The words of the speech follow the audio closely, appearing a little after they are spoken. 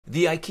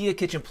The IKEA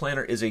Kitchen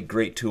Planner is a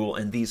great tool,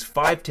 and these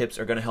 5 tips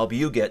are going to help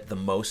you get the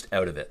most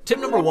out of it. Tip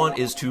number 1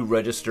 is to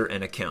register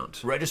an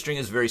account. Registering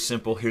is very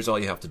simple. Here's all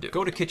you have to do.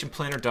 Go to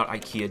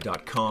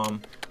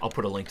kitchenplanner.ikea.com. I'll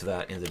put a link to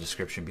that in the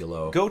description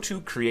below. Go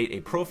to create a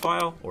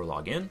profile or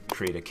log in,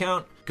 create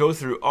account. Go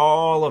through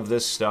all of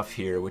this stuff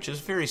here, which is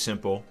very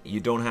simple. You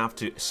don't have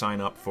to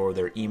sign up for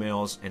their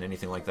emails and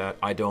anything like that.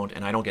 I don't,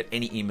 and I don't get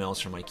any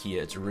emails from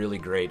IKEA. It's really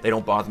great. They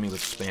don't bother me with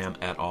spam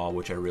at all,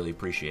 which I really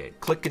appreciate.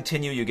 Click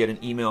continue, you get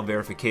an email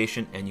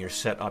verification, and you're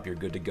set up, you're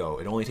good to go.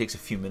 It only takes a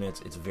few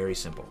minutes, it's very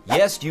simple.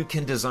 Yes, you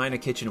can design a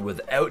kitchen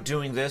without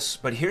doing this,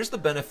 but here's the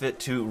benefit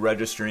to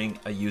registering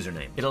a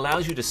username. It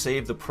allows you to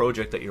save the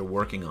project that you're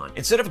working on.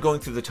 Instead of going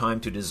through the time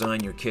to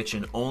design your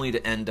kitchen only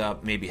to end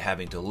up maybe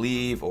having to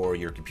leave, or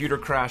your computer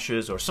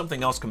crashes, or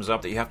something else comes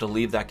up that you have to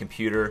leave that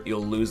computer,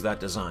 you'll lose that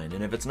design.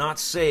 And if it's not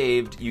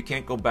saved, you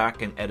can't go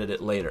back and edit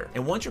it later.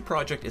 And once your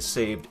project is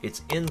saved,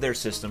 it's in their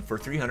system for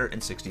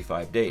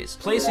 365 days.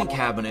 Placing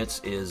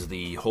cabinets is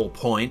the whole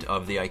point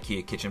of the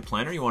IKEA Kitchen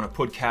Planner. You want to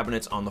put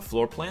cabinets on the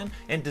floor plan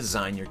and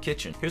design your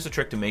kitchen. Here's a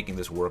trick to making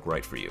this work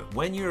right for you.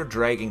 When you're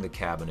dragging the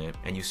cabinet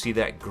and you see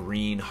that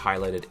green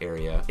highlighted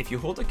area, if you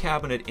hold the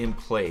cabinet in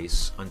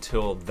place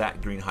until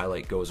that green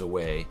highlight goes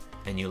away,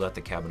 and you let the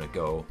cabinet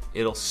go,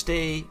 it'll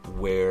stay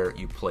where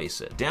you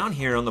place it. Down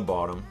here on the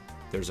bottom,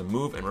 there's a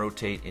move and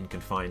rotate in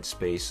confined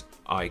space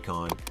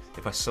icon.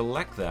 If I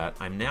select that,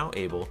 I'm now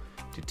able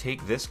to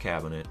take this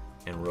cabinet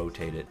and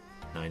rotate it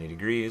 90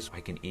 degrees.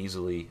 I can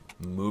easily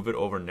move it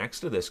over next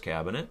to this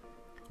cabinet,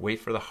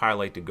 wait for the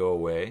highlight to go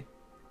away,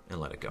 and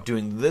let it go.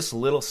 Doing this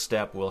little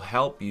step will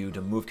help you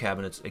to move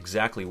cabinets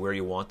exactly where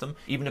you want them.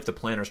 Even if the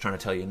planner is trying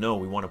to tell you, no,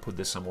 we want to put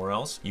this somewhere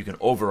else, you can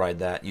override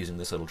that using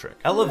this little trick.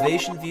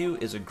 Elevation view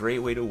is a great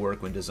way to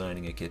work when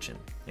designing a kitchen,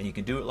 and you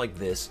can do it like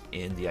this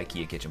in the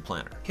IKEA Kitchen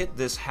Planner. Hit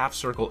this half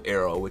circle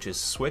arrow, which is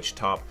switch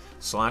top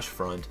 /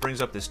 front, brings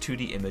up this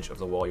 2D image of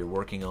the wall you're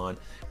working on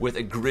with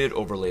a grid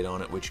overlaid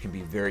on it, which can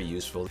be very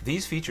useful.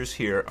 These features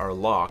here are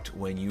locked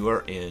when you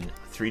are in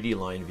 3D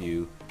line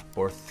view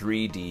or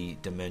 3D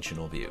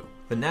dimensional view.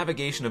 The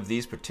navigation of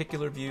these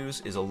particular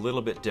views is a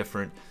little bit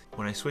different.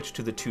 When I switch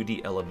to the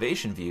 2D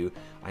elevation view,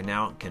 I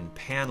now can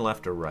pan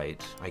left or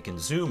right. I can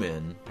zoom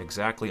in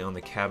exactly on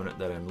the cabinet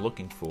that I'm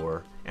looking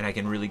for, and I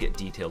can really get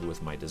detailed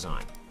with my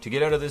design. To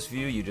get out of this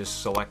view, you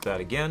just select that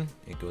again.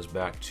 It goes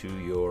back to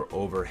your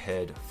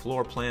overhead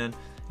floor plan.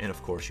 And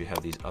of course, you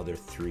have these other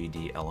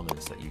 3D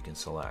elements that you can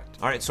select.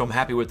 All right, so I'm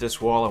happy with this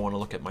wall. I want to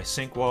look at my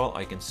sink wall.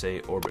 I can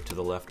say orbit to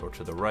the left or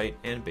to the right,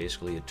 and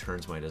basically it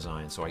turns my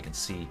design so I can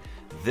see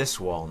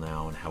this wall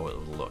now and how it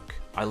will look.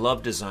 I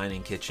love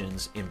designing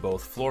kitchens in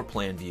both floor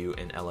plan view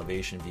and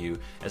elevation view,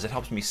 as it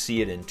helps me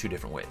see it in 2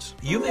 different ways.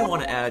 You may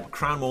want to add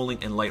crown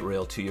molding and light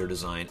rail to your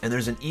design, and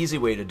there's an easy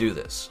way to do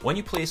this. When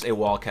you place a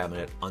wall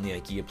cabinet on the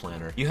IKEA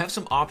Planner, you have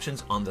some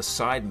options on the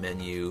side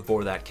menu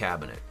for that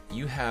cabinet.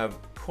 You have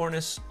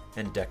cornice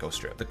and deco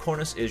strip. The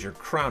cornice is your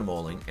crown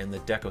molding and the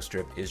deco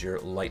strip is your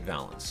light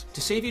valance. To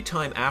save you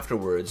time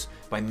afterwards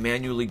by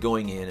manually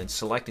going in and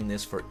selecting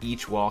this for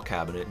each wall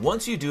cabinet,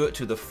 once you do it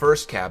to the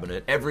first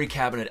cabinet, every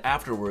cabinet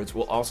afterwards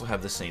will also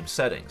have the same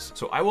settings.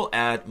 So I will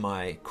add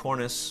my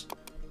cornice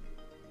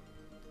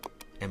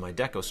and my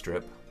deco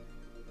strip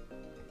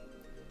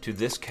to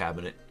this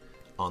cabinet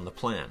on the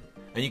plan.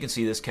 And you can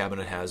see this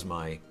cabinet has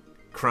my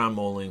crown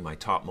molding, my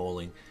top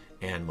molding,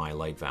 and my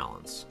light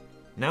valance.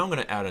 Now I'm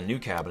going to add a new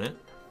cabinet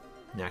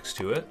next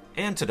to it,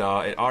 and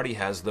ta-da, it already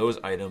has those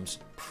items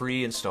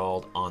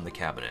pre-installed on the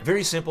cabinet.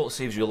 Very simple, it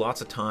saves you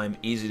lots of time,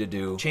 easy to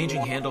do.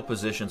 Changing handle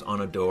positions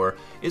on a door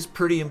is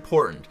pretty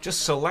important.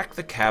 Just select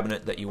the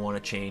cabinet that you want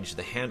to change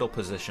the handle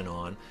position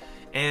on,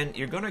 and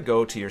you're going to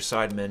go to your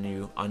side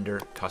menu under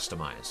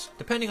Customize.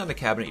 Depending on the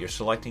cabinet you're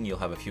selecting, you'll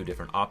have a few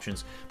different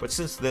options, but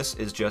since this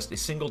is just a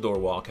single door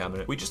wall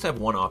cabinet, we just have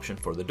one option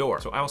for the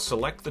door. So I'll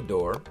select the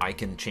door, I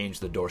can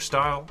change the door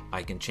style,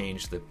 I can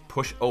change the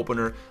push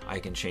opener, I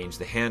can change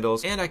the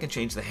handles, and I can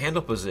change the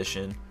handle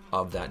position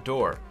of that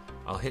door.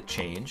 I'll hit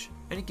change,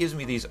 and it gives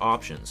me these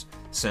options: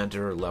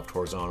 center, left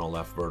horizontal,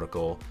 left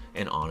vertical,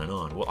 and on and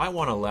on. Well, I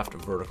want a left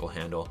vertical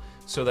handle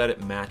so that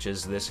it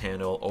matches this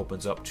handle,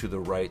 opens up to the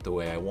right the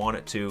way I want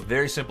it to.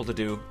 Very simple to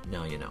do,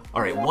 now you know.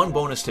 All right, one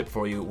bonus tip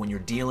for you when you're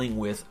dealing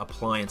with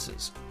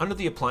appliances. Under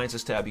the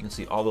Appliances tab, you can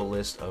see all the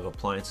list of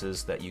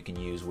appliances that you can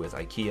use with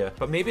IKEA,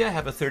 but maybe I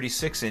have a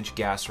 36-inch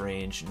gas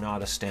range,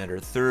 not a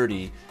standard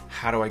 30.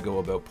 How do I go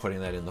about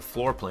putting that in the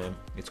floor plan?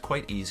 It's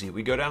quite easy.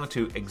 We go down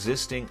to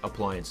Existing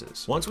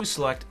Appliances. Once we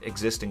select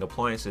Existing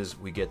Appliances,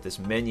 we get this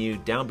menu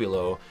down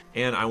below,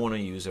 and I want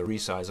to use a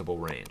resizable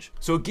range.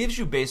 So it gives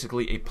you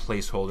basically a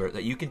placeholder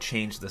that you can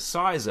change the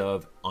size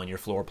of on your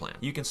floor plan.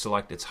 You can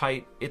select its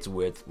height, its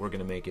width. We're going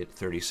to make it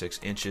 36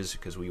 inches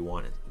because we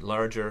want it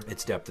larger.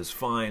 Its depth is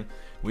fine.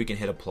 We can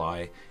hit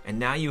apply, and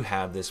now you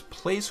have this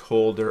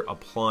placeholder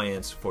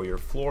appliance for your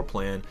floor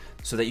plan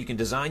so that you can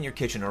design your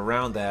kitchen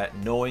around that,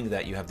 knowing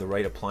that you have the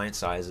right appliance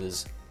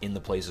sizes in the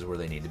places where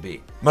they need to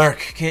be. Mark,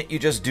 can't you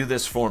just do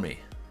this for me?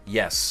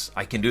 Yes,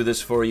 I can do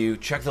this for you.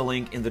 Check the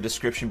link in the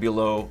description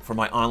below for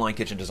my online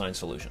kitchen design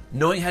solution.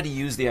 Knowing how to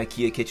use the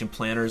IKEA Kitchen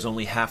Planner is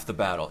only half the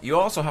battle. You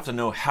also have to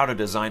know how to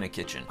design a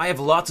kitchen. I have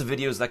lots of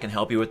videos that can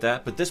help you with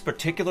that, but this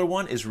particular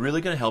one is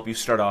really going to help you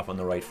start off on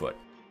the right foot.